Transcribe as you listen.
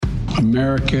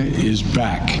America is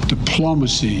back.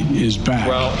 Diplomacy is back.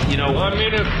 Well, 1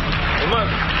 minute.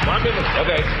 One minute.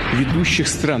 Okay. Ведущих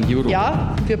стран Европы.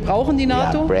 Ja, wir brauchen die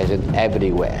NATO. We are present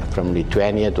everywhere, from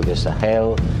Lithuania to the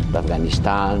Sahel, to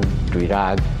Afghanistan, to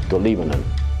Iraq, to Lebanon.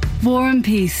 War and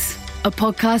Peace, a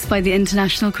podcast by the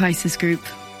International Crisis Group.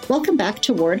 Welcome back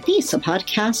to War and Peace, a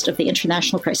podcast of the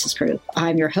International Crisis Group.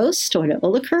 I'm your host, Oda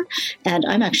Uliker, and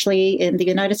I'm actually in the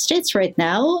United States right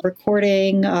now,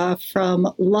 recording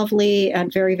from lovely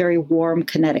and very, very warm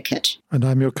Connecticut. And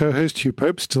I'm your co-host, Hugh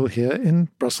Pope, still here in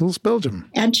Brussels, Belgium.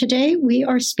 And today we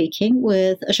are speaking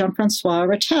with Jean-Francois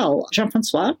Ratelle.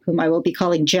 Jean-Francois, whom I will be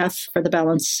calling Jeff for the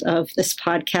balance of this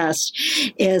podcast,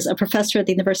 is a professor at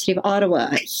the University of Ottawa.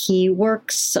 He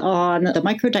works on the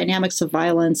microdynamics of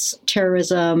violence,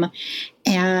 terrorism,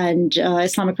 and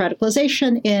Islamic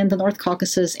radicalization in the North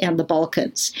Caucasus and the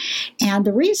Balkans. And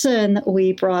the reason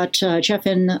we brought Jeff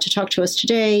in to talk to us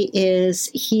today is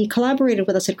he collaborated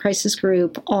with us at Crisis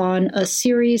Group on a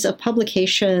series of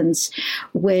publications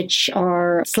which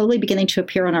are slowly beginning to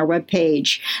appear on our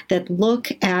webpage that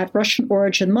look at Russian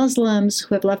origin Muslims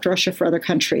who have left Russia for other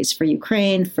countries, for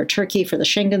Ukraine, for Turkey, for the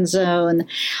Schengen zone.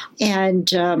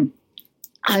 And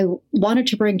I wanted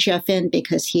to bring Jeff in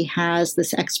because he has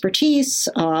this expertise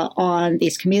on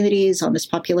these communities, on this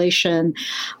population,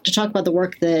 to talk about the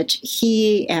work that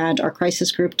he and our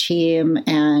crisis group team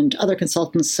and other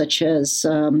consultants such as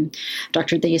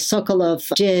Dr. Denis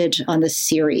Sokolov did on this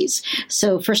series.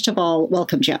 So first of all,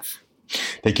 welcome, Jeff.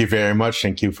 Thank you very much.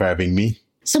 Thank you for having me.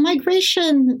 So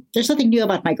migration, there's nothing new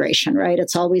about migration, right?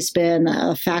 It's always been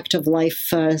a fact of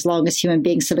life as long as human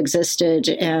beings have existed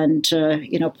and,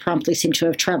 promptly seem to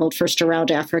have traveled first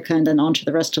around Africa and then on to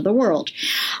the rest of the world.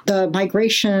 The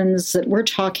migrations that we're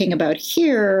talking about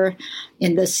here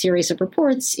in this series of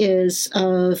reports is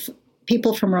of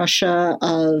people from Russia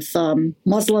of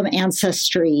Muslim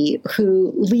ancestry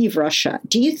who leave Russia.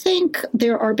 Do you think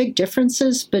there are big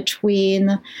differences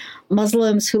between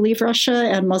Muslims who leave Russia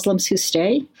and Muslims who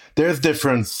stay? There's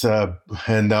difference,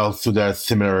 and also there's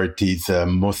similarities.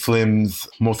 Muslims,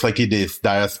 most likely this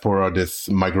diaspora, this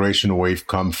migration wave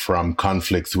come from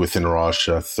conflicts within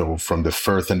Russia. So from the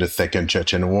first and the second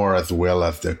Chechen war, as well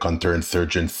as the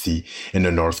counterinsurgency in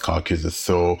the North Caucasus.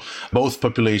 So both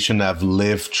populations have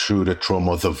lived through the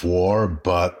traumas of war,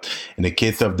 but in the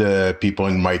case of the people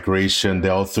in migration, they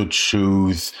also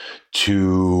choose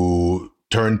to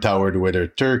turn toward whether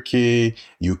Turkey,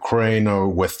 Ukraine, or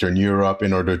Western Europe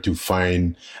in order to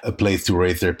find a place to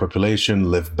raise their population,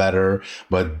 live better.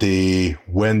 But they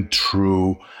went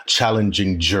through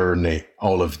challenging journey,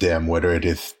 all of them, whether it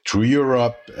is through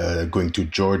Europe, going to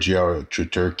Georgia or through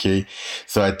Turkey.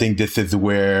 So I think this is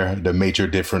where the major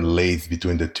difference lays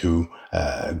between the two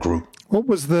groups. What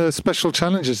was the special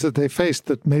challenges that they faced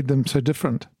that made them so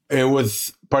different? It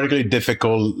was particularly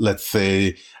difficult. Let's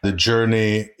say the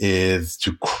journey is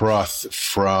to cross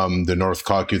from the North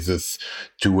Caucasus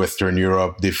to Western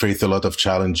Europe. They face a lot of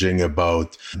challenging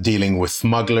about dealing with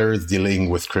smugglers, dealing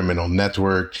with criminal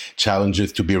network,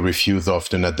 challenges to be refused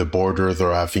often at the borders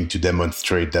or having to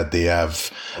demonstrate that they have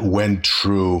went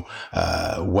through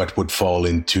what would fall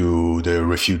into the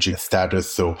refugee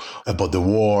status. So about the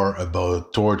war,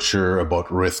 about torture, about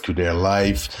risk to their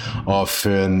life.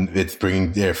 Often it's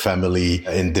bringing their family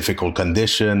in difficult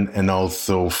condition and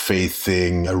also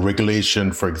facing a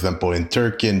regulation, for example, in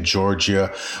Turkey and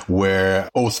Georgia, where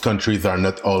host countries are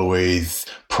not always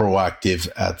proactive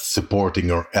at supporting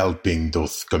or helping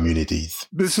those communities.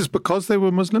 This is because they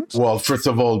were Muslims? Well, first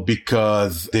of all,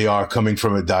 because they are coming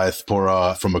from a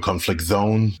diaspora, from a conflict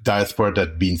zone, diaspora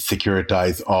that been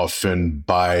securitized often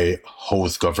by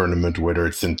host government, whether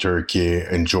it's in Turkey,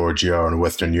 in Georgia, or in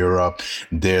Western Europe.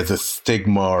 There's a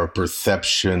stigma or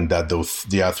perception that those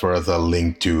diasporas are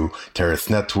linked to terrorist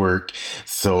network.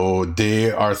 So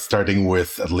they are starting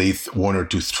with at least one or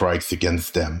two strikes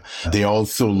against them. They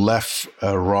also left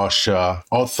Russia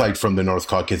outside from the North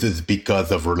Caucasus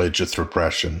because of religious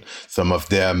repression. Some of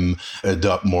them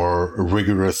adopt more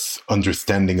rigorous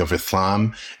understanding of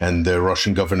Islam, and the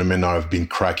Russian government now have been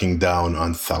cracking down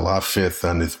on Salafists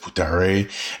and Hizb ut-Tahrir,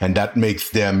 and that makes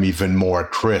them even more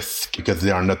at risk because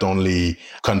they are not only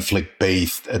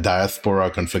conflict-based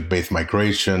diaspora, conflict-based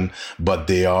migration, but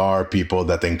they are people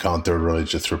that encounter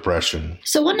religious repression.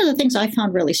 So one of the things I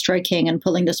found really striking in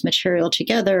pulling this material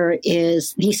together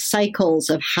is these cycles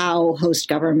of how host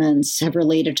governments have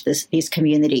related to these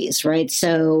communities, right?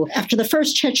 So after the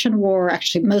first Chechen War,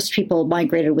 actually, most people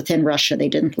migrated within Russia. They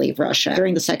didn't leave Russia.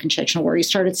 During the second Chechen War, you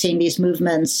started seeing these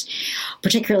movements,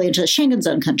 particularly into the Schengen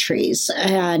zone countries.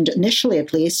 And initially,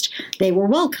 at least, they were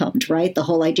welcomed, right? The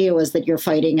whole idea was that you're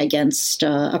fighting against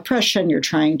oppression. You're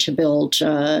trying to build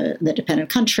the independent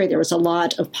country. There was a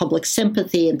lot of public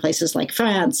sympathy in places like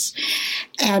France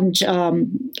and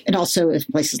also in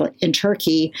places like in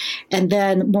Turkey. And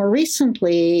then more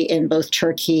recently, in both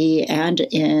Turkey and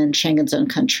in Schengen zone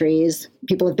countries,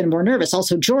 people have been more nervous.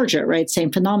 Also Georgia, right?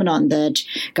 Same phenomenon, that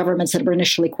governments that were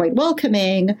initially quite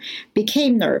welcoming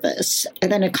became nervous.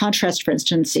 And then in contrast, for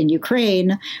instance, in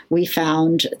Ukraine, we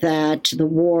found that the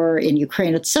war in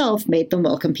Ukraine itself made them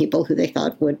welcome people who they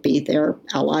thought would be their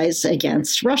allies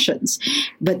against Russians.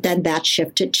 But then that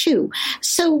shifted too.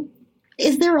 So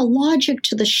is there a logic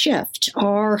to the shift?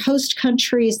 Are host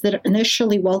countries that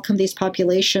initially welcome these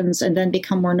populations and then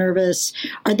become more nervous,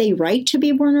 are they right to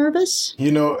be more nervous?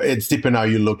 It's depending how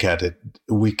you look at it.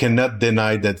 We cannot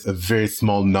deny that a very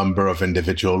small number of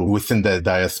individuals within the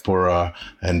diaspora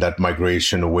and that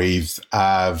migration waves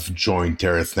have joined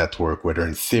terrorist network, whether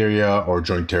in Syria or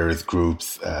joined terrorist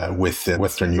groups within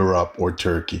Western Europe or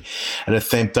Turkey. At the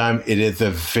same time, it is a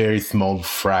very small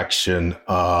fraction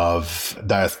of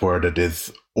diaspora that is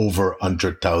over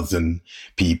 100,000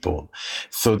 people.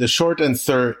 So the short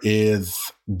answer is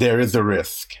there is a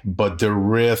risk, but the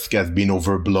risk has been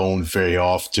overblown very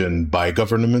often by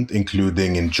government,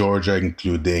 including in Georgia,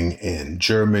 including in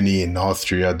Germany, in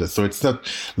Austria. So it's not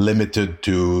limited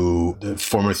to the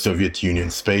former Soviet Union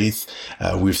space.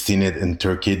 We've seen it in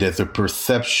Turkey. There's a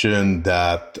perception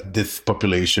that this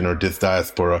population or this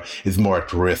diaspora is more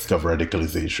at risk of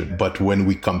radicalization. But when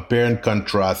we compare and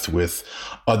contrast with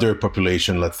other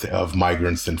population, let's say, of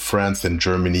migrants in France and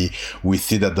Germany, we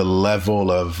see that the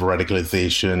level of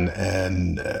radicalization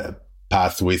and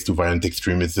pathways to violent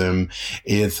extremism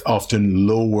is often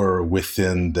lower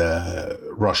within the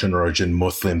Russian origin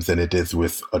Muslims than it is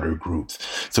with other groups.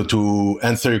 So to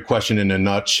answer your question in a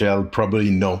nutshell, probably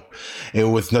no. It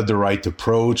was not the right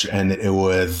approach, and it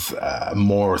was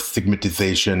more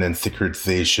stigmatization and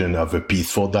securitization of a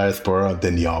peaceful diaspora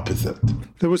than the opposite.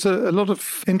 There was a lot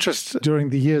of interest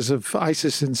during the years of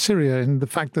ISIS in Syria in the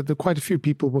fact that quite a few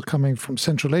people were coming from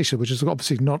Central Asia, which is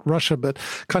obviously not Russia, but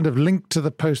kind of linked to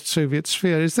the post-Soviet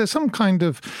sphere. Is there some kind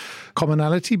of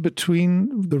commonality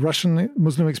between the Russian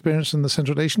Muslim experience and the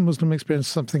Central Asian Muslim experience,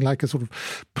 something like a sort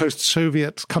of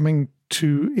post-Soviet coming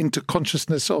into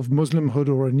consciousness of Muslimhood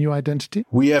or a new identity?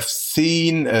 We have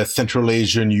seen Central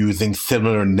Asian using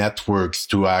similar networks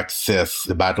to access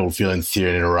the battlefield in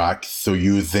Syria and Iraq. So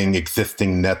using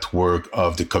existing network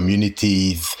of the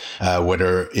communities,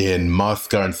 whether in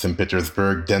Moscow and St.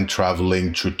 Petersburg, then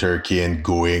traveling through Turkey and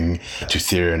going to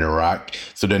Syria and Iraq.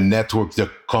 So the network,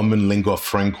 the common lingua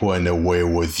franca in a way,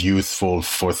 was useful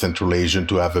for Central Asian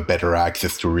to have a better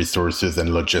access to resources and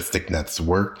logistic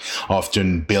network,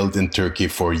 often built in Turkey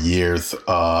for years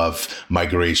of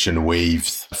migration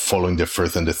waves following the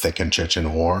first and the second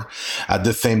Chechen War. At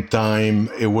the same time,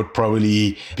 it would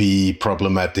probably be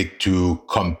problematic to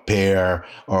compare,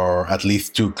 or at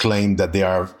least to claim that they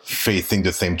are facing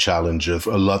the same challenges.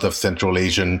 A lot of Central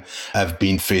Asian have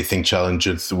been facing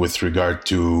challenges with regard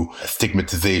to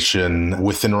stigmatization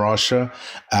within Russia,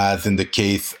 as in the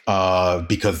case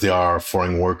because they are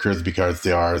foreign workers, because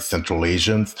they are Central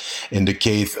Asians. In the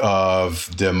case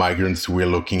of the migrants we're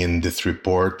looking in this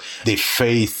report, they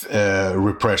face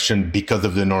repression because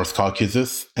of the North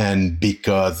Caucasus and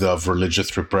because of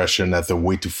religious repression as a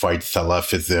way to fight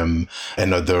Salafism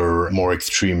and other more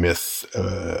extremist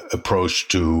approach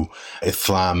to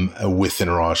Islam within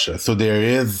Russia. So there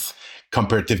is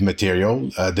comparative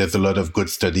material. There's a lot of good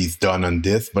studies done on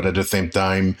this, but at the same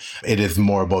time, it is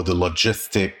more about the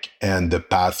logistic and the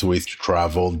pathways to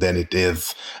travel than it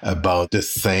is about the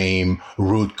same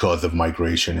root cause of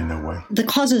migration in a way. The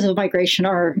causes of migration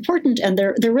are important, and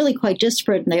they're really quite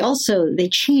disparate, and they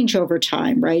change over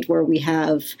time, right? Where we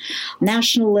have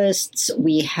nationalists,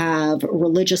 we have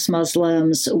religious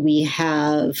Muslims, we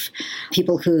have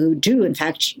people who do in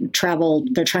fact travel.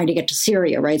 They're trying to get to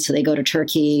Syria, right? So they go to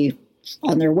Turkey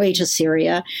on their way to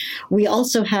Syria. We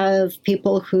also have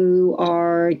people who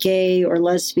are gay or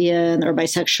lesbian or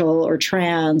bisexual or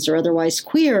trans or otherwise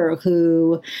queer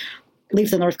who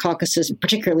leave the North Caucasus,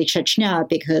 particularly Chechnya,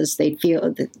 because they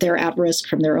feel that they're at risk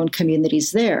from their own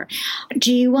communities there.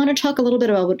 Do you want to talk a little bit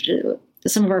about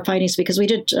some of our findings? Because we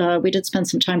did spend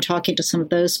some time talking to some of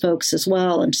those folks as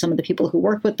well and some of the people who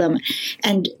work with them.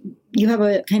 And you have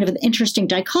a kind of an interesting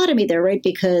dichotomy there, right?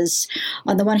 Because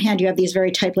on the one hand, you have these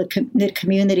very tight-knit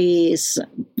communities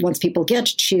once people get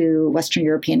to Western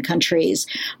European countries.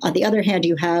 On the other hand,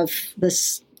 you have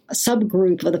this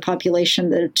subgroup of the population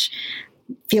that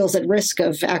feels at risk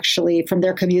of actually from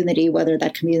their community, whether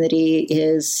that community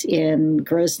is in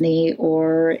Grozny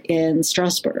or in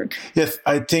Strasbourg. Yes,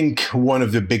 I think one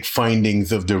of the big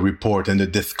findings of the report and the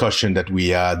discussion that we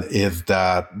had is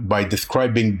that by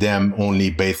describing them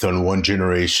only based on one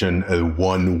generation,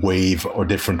 one wave or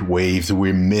different waves,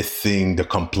 we're missing the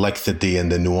complexity and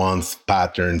the nuanced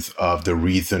patterns of the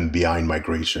reason behind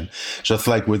migration. Just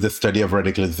like with the study of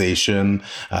radicalization,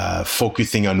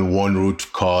 focusing on one root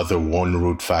cause or one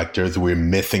root factors, we're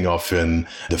missing often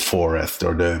the forest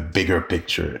or the bigger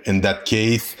picture. In that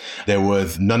case, there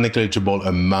was non-negligible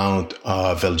amount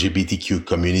of LGBTQ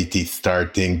communities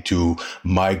starting to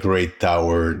migrate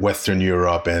toward Western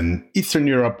Europe and Eastern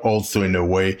Europe also in a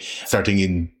way, starting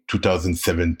in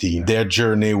 2017. Their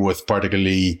journey was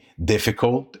particularly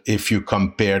difficult if you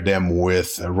compare them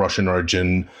with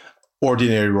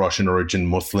ordinary Russian origin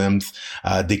Muslims.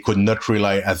 They could not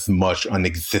rely as much on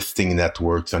existing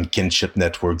networks, on kinship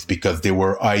networks, because they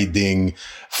were hiding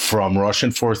from Russian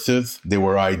forces. They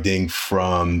were hiding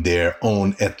from their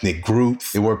own ethnic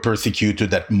groups. They were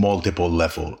persecuted at multiple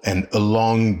levels. And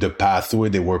along the pathway,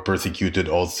 they were persecuted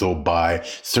also by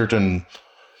certain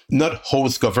not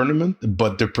host government,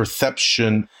 but the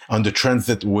perception on the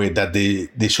transit way that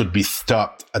they should be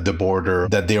stopped at the border,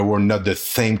 that they were not the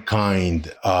same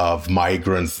kind of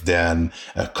migrants than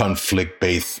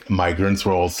conflict-based migrants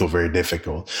were also very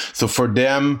difficult. So for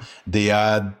them, they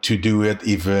had to do it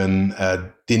even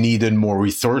they needed more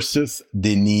resources.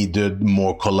 They needed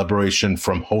more collaboration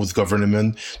from host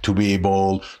government to be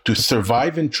able to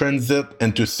survive in transit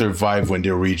and to survive when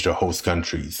they reach the host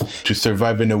countries. To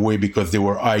survive in a way because they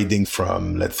were hiding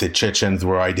from, let's say, Chechens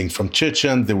were hiding from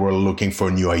Chechens. They were looking for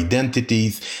new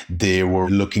identities. They were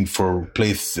looking for a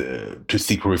place to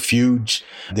seek refuge.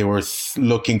 They were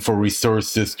looking for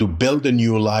resources to build a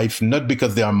new life, not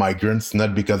because they are migrants,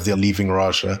 not because they're leaving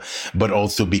Russia, but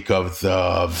also because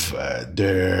of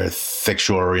their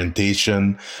sexual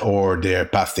orientation or their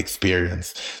past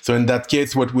experience. So in that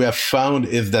case, what we have found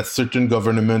is that certain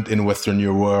governments in Western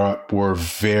Europe were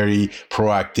very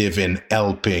proactive in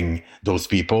helping those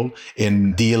people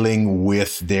in dealing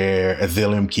with their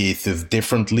asylum cases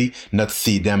differently, not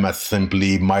see them as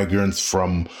simply migrants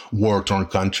from war-torn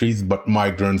countries, but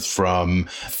migrants from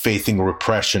facing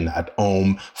repression at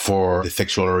home for the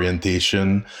sexual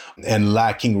orientation and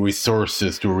lacking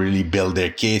resources to really build their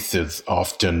cases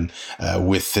often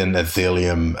within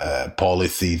asylum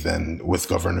policies and with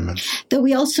government. Though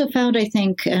we also found, I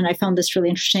think, and I found this really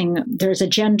interesting, there's a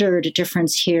gendered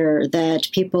difference here, that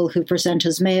people who present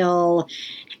as male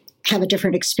have a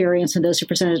different experience than those who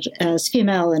present as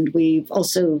female. And we've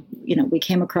also, we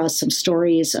came across some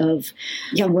stories of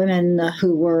young women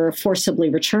who were forcibly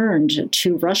returned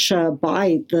to Russia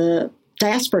by the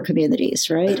diaspora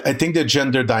communities, right? I think the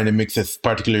gender dynamics is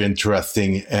particularly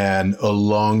interesting. And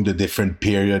along the different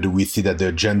period, we see that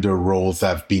the gender roles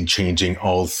have been changing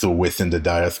also within the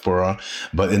diaspora.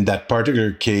 But in that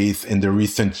particular case, in the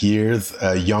recent years,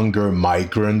 younger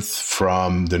migrants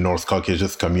from the North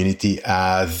Caucasus community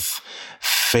has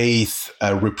face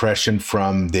repression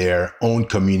from their own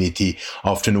community.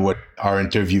 Often what our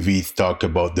interviewees talk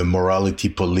about the morality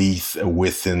police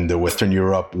within the Western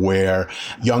Europe, where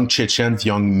young Chechens,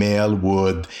 young male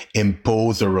would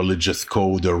impose a religious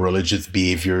code or religious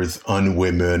behaviors on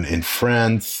women in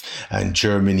France and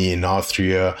Germany and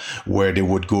Austria, where they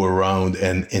would go around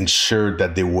and ensure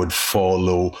that they would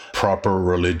follow proper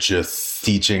religious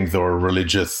teachings or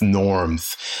religious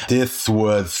norms. This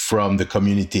was from the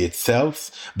community itself,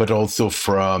 but also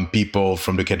from people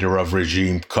from the Kadyrov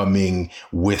regime coming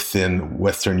within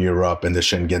Western Europe and the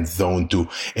Schengen zone to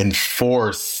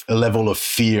enforce a level of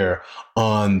fear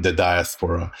on the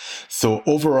diaspora. So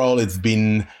overall, it's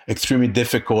been extremely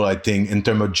difficult, I think, in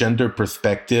terms of gender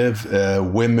perspective.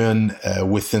 Women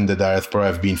within the diaspora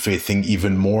have been facing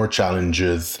even more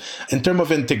challenges in terms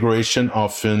of integration,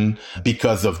 often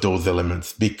because of those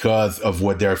elements, because of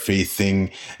what they're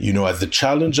facing, as the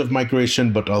challenge of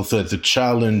migration, but also as a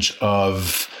challenge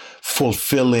of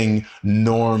fulfilling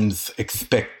norms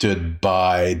expected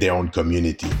by their own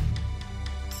community.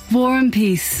 War and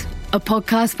Peace, a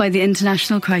podcast by the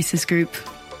International Crisis Group.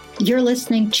 You're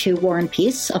listening to War and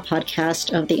Peace, a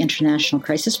podcast of the International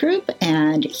Crisis Group,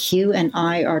 and Hugh and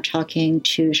I are talking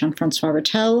to Jean-Francois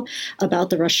Ratelle about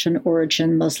the Russian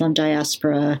origin Muslim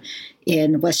diaspora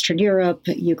in Western Europe,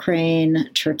 Ukraine,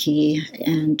 Turkey,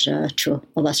 and to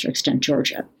a lesser extent,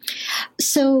 Georgia.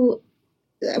 So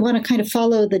I want to kind of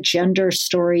follow the gender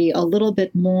story a little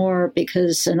bit more,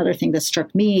 because another thing that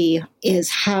struck me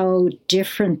is how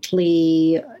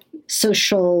differently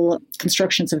social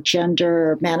constructions of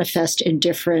gender manifest in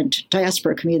different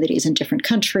diaspora communities in different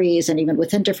countries, and even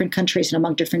within different countries and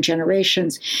among different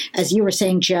generations. As you were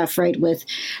saying, Jeff, right, with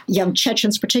young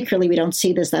Chechens particularly, we don't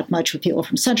see this that much with people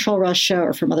from Central Russia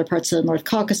or from other parts of the North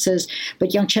Caucasus,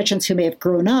 but young Chechens who may have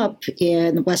grown up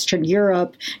in Western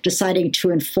Europe deciding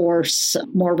to enforce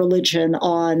more religion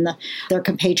on their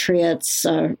compatriots,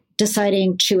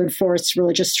 deciding to enforce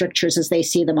religious strictures as they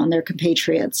see them on their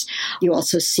compatriots. You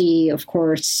also see, of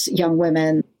course, young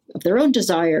women of their own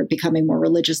desire becoming more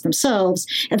religious themselves,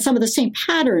 and some of the same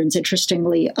patterns,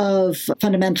 interestingly, of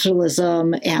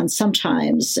fundamentalism and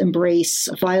sometimes embrace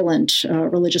violent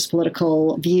religious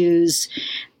political views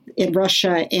in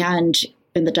Russia and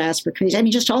in the diaspora communities. I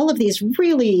mean, just all of these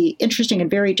really interesting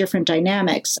and very different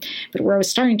dynamics. But where I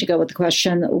was starting to go with the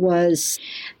question was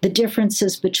the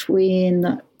differences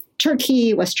between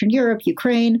Turkey, Western Europe,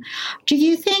 Ukraine. Do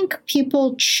you think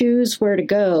people choose where to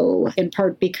go in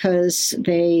part because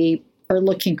they are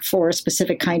looking for a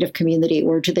specific kind of community,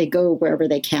 or do they go wherever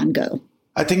they can go?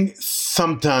 I think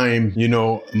sometimes,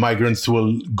 migrants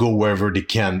will go wherever they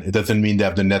can. It doesn't mean they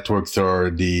have the networks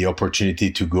or the opportunity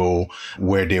to go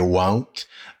where they want.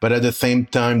 But at the same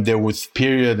time, there was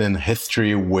period in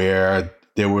history where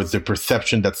there was the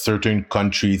perception that certain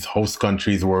countries, host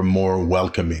countries, were more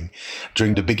welcoming.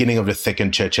 During the beginning of the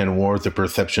Second Chechen War, the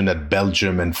perception that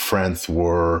Belgium and France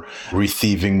were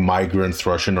receiving migrants,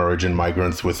 Russian origin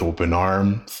migrants, with open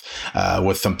arms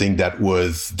was something that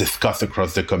was discussed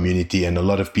across the community, and a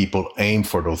lot of people aimed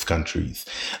for those countries.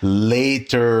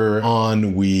 Later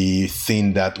on, we've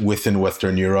seen that within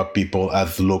Western Europe, people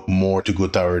have looked more to go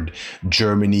toward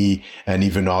Germany and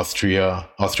even Austria.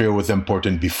 Austria was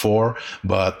important before,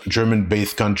 but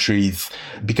German-based countries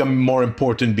become more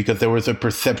important because there was a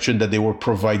perception that they were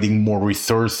providing more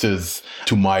resources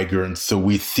to migrants. So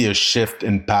we see a shift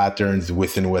in patterns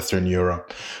within Western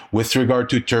Europe. With regard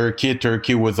to Turkey,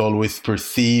 Turkey was always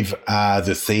perceived as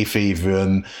a safe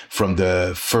haven from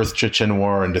the First Chechen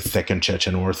War and the Second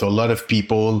Chechen War. So a lot of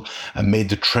people made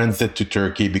the transit to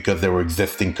Turkey because there were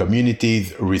existing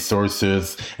communities,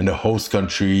 resources, and the host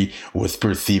country was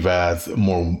perceived as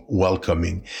more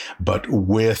welcoming. But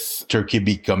with Turkey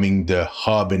becoming the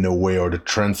hub in a way, or the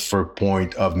transfer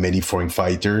point of many foreign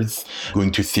fighters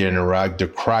going to Syria and Iraq, the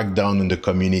crackdown on the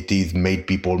communities made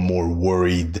people more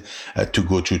worried to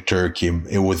go to Turkey.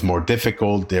 It was more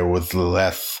difficult. There was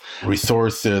less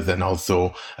resources, and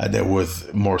also there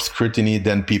was more scrutiny.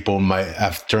 Then people might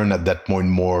have turned at that point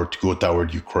more to go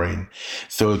toward Ukraine.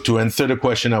 So to answer the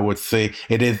question, I would say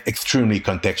it is extremely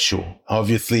contextual.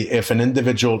 Obviously, if an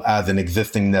individual has an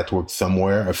existing network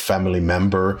somewhere, a family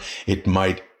member, it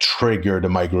might trigger the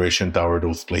migration toward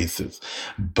those places.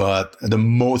 But the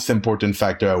most important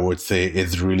factor, I would say,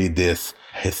 is really this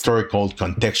historical,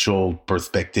 contextual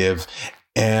perspective.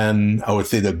 And I would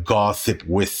say the gossip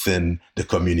within the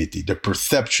community, the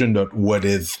perception that what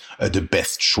is the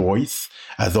best choice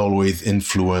has always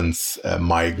influenced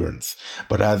migrants.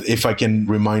 But if I can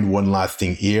remind one last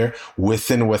thing here,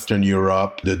 within Western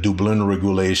Europe, the Dublin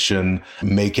regulation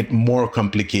make it more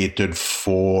complicated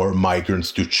for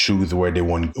migrants to choose where they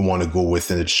want to go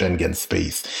within the Schengen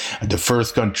space. The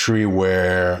first country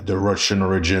where the Russian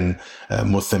origin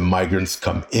Muslim migrants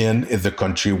come in is the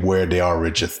country where they are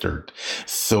registered.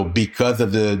 So because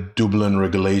of the Dublin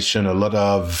regulation, a lot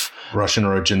of Russian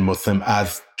origin Muslim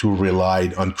has to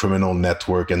rely on criminal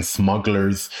network and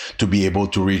smugglers to be able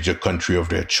to reach a country of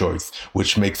their choice,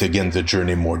 which makes, again, the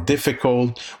journey more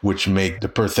difficult, which make the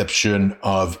perception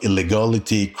of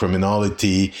illegality,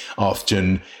 criminality,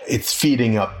 often it's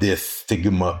feeding up this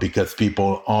stigma because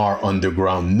people are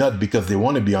underground, not because they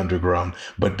want to be underground,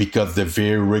 but because the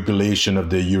very regulation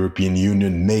of the European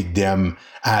Union make them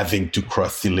having to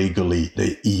cross illegally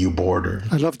the EU border.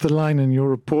 I love the line in your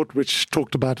report which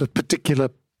talked about a particular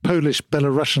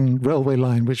Polish-Belarusian railway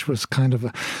line, which was kind of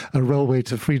a railway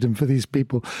to freedom for these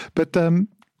people. But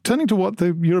turning to what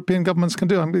the European governments can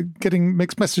do, I'm getting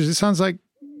mixed messages. It sounds like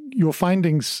your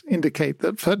findings indicate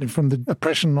that certainly from the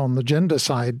oppression on the gender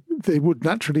side, there would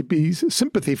naturally be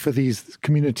sympathy for these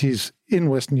communities in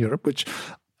Western Europe, which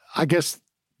I guess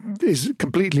is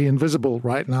completely invisible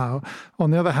right now.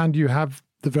 On the other hand, you have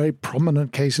the very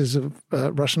prominent cases of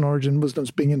Russian origin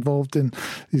Muslims being involved in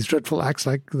these dreadful acts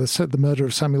like the murder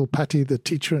of Samuel Paty, the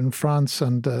teacher in France,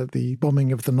 and the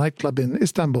bombing of the nightclub in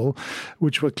Istanbul,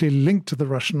 which were clearly linked to the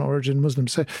Russian origin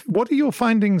Muslims. So what are your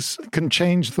findings can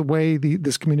change the way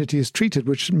this community is treated,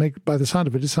 which by the sound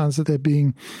of it sounds that they're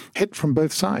being hit from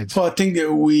both sides? Well, I think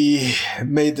we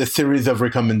made a series of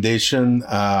recommendations.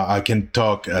 I can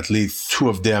talk at least two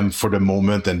of them for the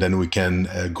moment, and then we can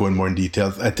go in more in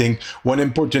details. I think one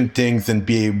important thing is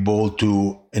be able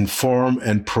to inform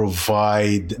and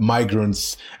provide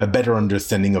migrants a better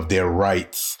understanding of their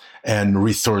rights and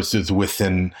resources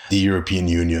within the European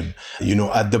Union.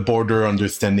 At the border,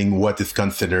 understanding what is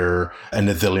considered an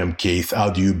asylum case,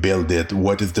 how do you build it,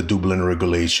 what is the Dublin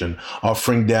regulation,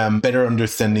 offering them better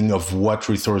understanding of what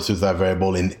resources are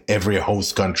available in every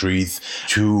host countries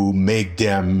to make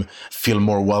them feel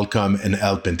more welcome and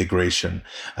help integration.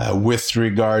 With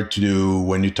regard to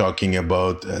when you're talking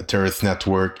about terrorist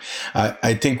network,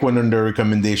 I think one of the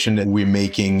recommendations that we're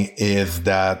making is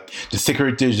that the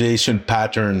securitization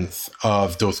patterns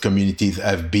of those communities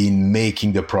have been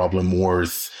making the problem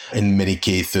worse in many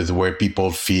cases, where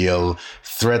people feel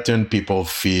threatened, people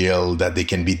feel that they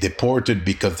can be deported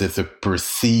because there's a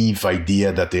perceived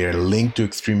idea that they are linked to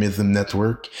extremism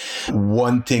network.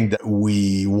 One thing that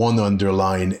we want to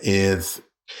underline is,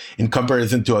 in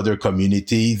comparison to other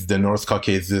communities, the North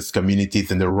Caucasus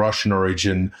communities and the Russian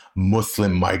origin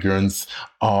Muslim migrants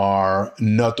are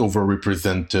not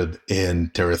overrepresented in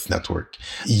terrorist network.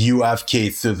 You have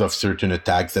cases of certain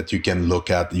attacks that you can look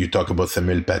at. You talk about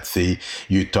Samuel Paty,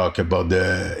 you talk about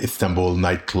the Istanbul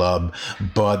nightclub,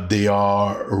 but they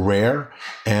are rare.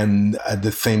 And at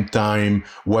the same time,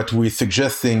 what we're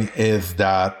suggesting is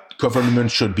that government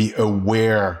should be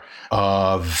aware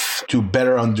to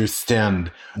better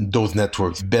understand those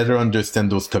networks, better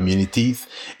understand those communities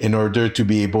in order to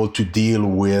be able to deal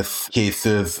with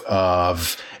cases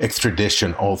of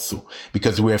extradition also.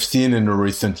 Because we have seen in the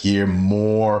recent year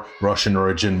more Russian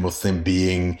origin Muslim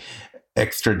being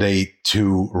extradite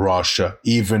to Russia,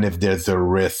 even if there's a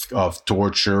risk of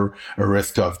torture, a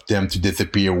risk of them to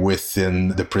disappear within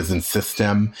the prison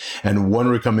system. And one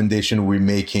recommendation we're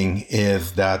making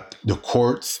is that the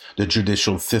courts, the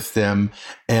judicial system,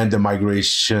 and the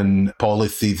migration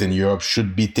policies in Europe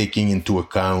should be taking into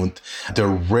account the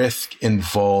risk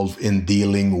involved in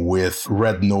dealing with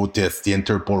Red Notice, the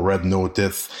Interpol Red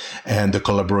Notice, and the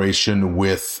collaboration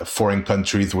with foreign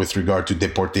countries with regard to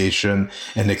deportation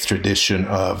and extradition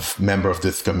of members of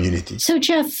this community. So,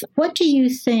 Jeff, what do you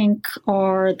think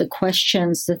are the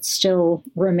questions that still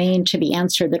remain to be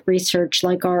answered that research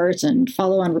like ours and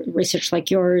follow-on research like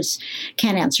yours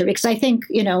can answer? Because I think,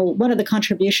 one of the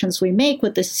contributions we make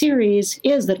with this series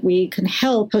is that we can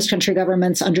help host country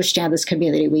governments understand this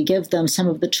community. We give them some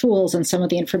of the tools and some of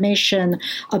the information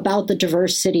about the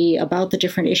diversity, about the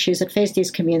different issues that face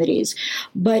these communities.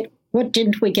 But what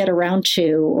didn't we get around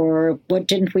to, or what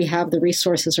didn't we have the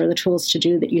resources or the tools to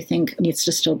do that you think needs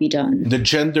to still be done? The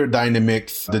gender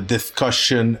dynamics, the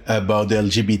discussion about the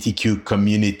LGBTQ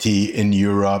community in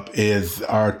Europe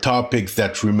are topics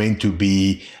that remain to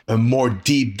be a more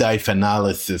deep dive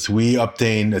analysis. We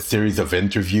obtained a series of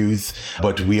interviews,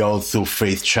 but we also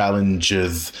faced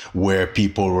challenges where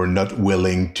people were not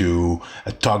willing to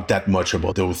talk that much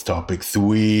about those topics.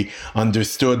 We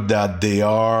understood that they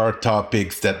are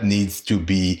topics that needs to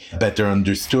be better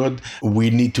understood. We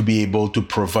need to be able to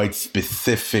provide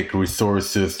specific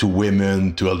resources to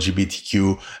women, to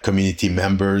LGBTQ community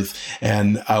members.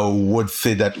 And I would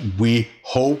say that we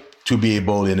hope to be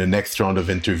able in the next round of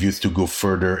interviews to go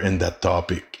further in that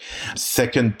topic.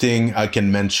 Second thing I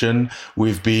can mention,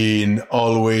 we've been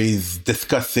always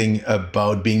discussing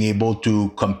about being able to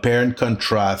compare and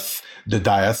contrast the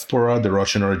diaspora, the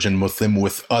Russian origin Muslim,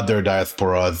 with other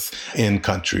diasporas in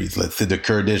countries. Let's say the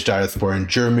Kurdish diaspora in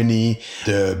Germany,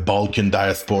 the Balkan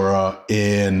diaspora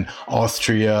in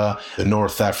Austria, the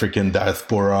North African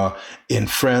diaspora in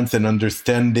France, and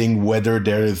understanding whether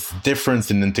there is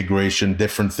difference in integration,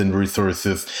 difference in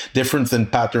resources, difference in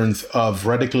patterns of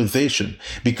radicalization.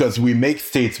 Because we make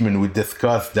statements, we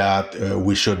discuss that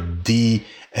we should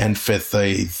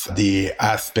de-emphasize the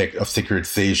aspect of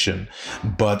securitization,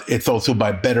 but it's also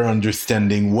by better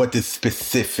understanding what is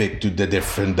specific to the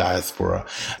different diaspora.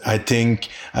 I think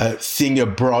seeing a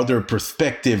broader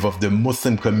perspective of the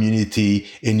Muslim community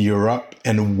in Europe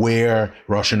and where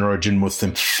Russian origin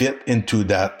Muslims fit into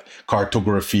that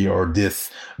cartography or this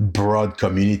broad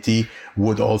community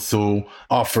would also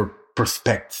offer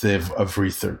perspective of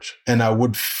research. And I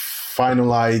would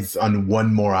finalize on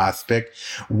one more aspect.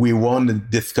 We want to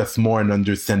discuss more and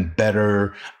understand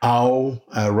better how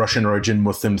Russian origin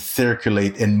Muslims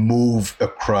circulate and move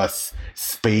across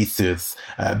spaces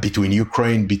between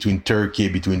Ukraine, between Turkey,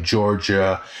 between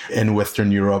Georgia and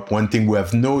Western Europe. One thing we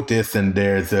have noticed, and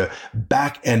there's a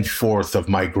back and forth of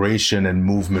migration and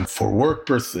movement for work,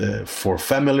 for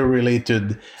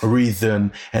family-related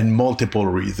reason, and multiple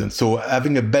reasons. So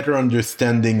having a better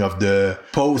understanding of the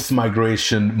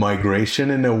post-migration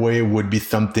migration in a way would be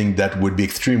something that would be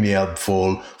extremely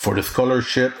helpful for the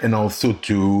scholarship and also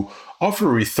to offer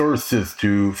resources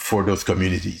for those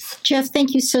communities. Jeff,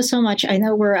 thank you so much. I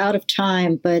know we're out of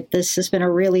time, but this has been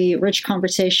a really rich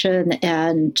conversation,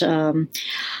 and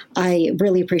I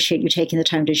really appreciate you taking the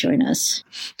time to join us.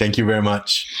 Thank you very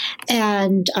much.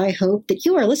 And I hope that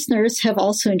you, our listeners, have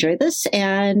also enjoyed this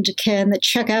and can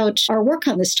check out our work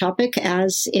on this topic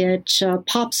as it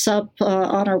pops up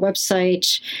on our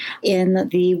website in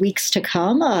the weeks to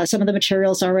come. Some of the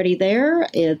material's already there.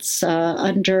 It's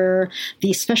under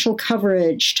the special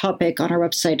coverage topic on our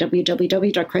website,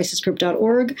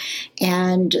 www.crisisgroup.org.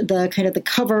 And the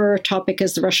cover topic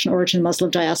is the Russian origin Muslim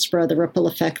diaspora, the ripple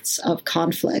effects of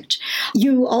conflict.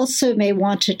 You also may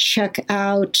want to check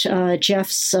out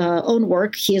Jeff's own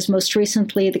work. He is most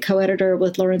recently the co-editor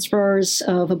with Lawrence Broers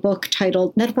of a book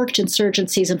titled Networked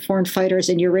Insurgencies and Foreign Fighters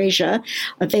in Eurasia,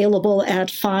 available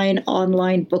at fine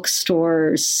online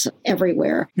bookstores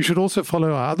everywhere. You should also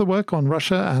follow our other work on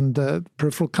Russia and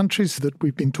peripheral countries that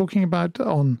we've been talking about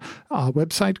on our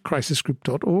website,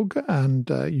 crisisgroup.org,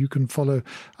 and you can follow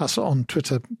us on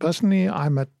Twitter personally.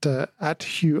 I'm at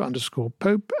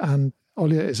Hugh_Pope, and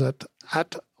Olia is at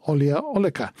Olia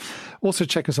Olika. Also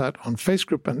check us out on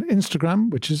Facebook and Instagram,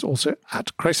 which is also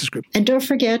at Crisis Group. And don't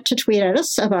forget to tweet at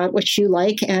us about what you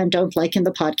like and don't like in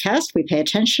the podcast. We pay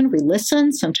attention, we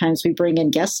listen. Sometimes we bring in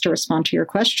guests to respond to your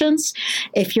questions.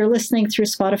 If you're listening through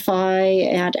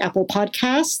Spotify and Apple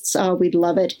Podcasts, we'd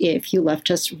love it if you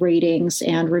left us ratings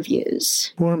and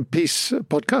reviews. War and Peace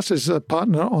podcast is a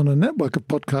partner on a network of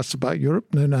podcasts about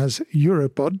Europe known as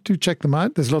Europod. Do check them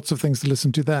out. There's lots of things to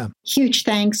listen to there. Huge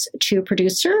thanks to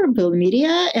producer Bill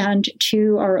Media and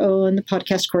to our own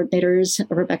podcast coordinators,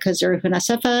 Rebecca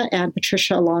Zeruhunasefa and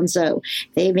Patricia Alonso.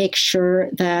 They make sure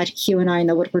that Hugh and I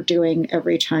know what we're doing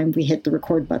every time we hit the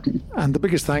record button. And the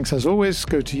biggest thanks, as always,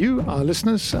 go to you, our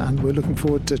listeners, and we're looking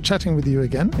forward to chatting with you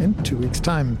again in 2 weeks'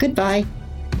 time. Goodbye.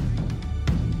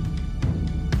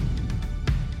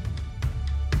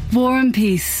 War and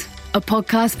Peace, a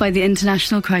podcast by the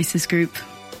International Crisis Group.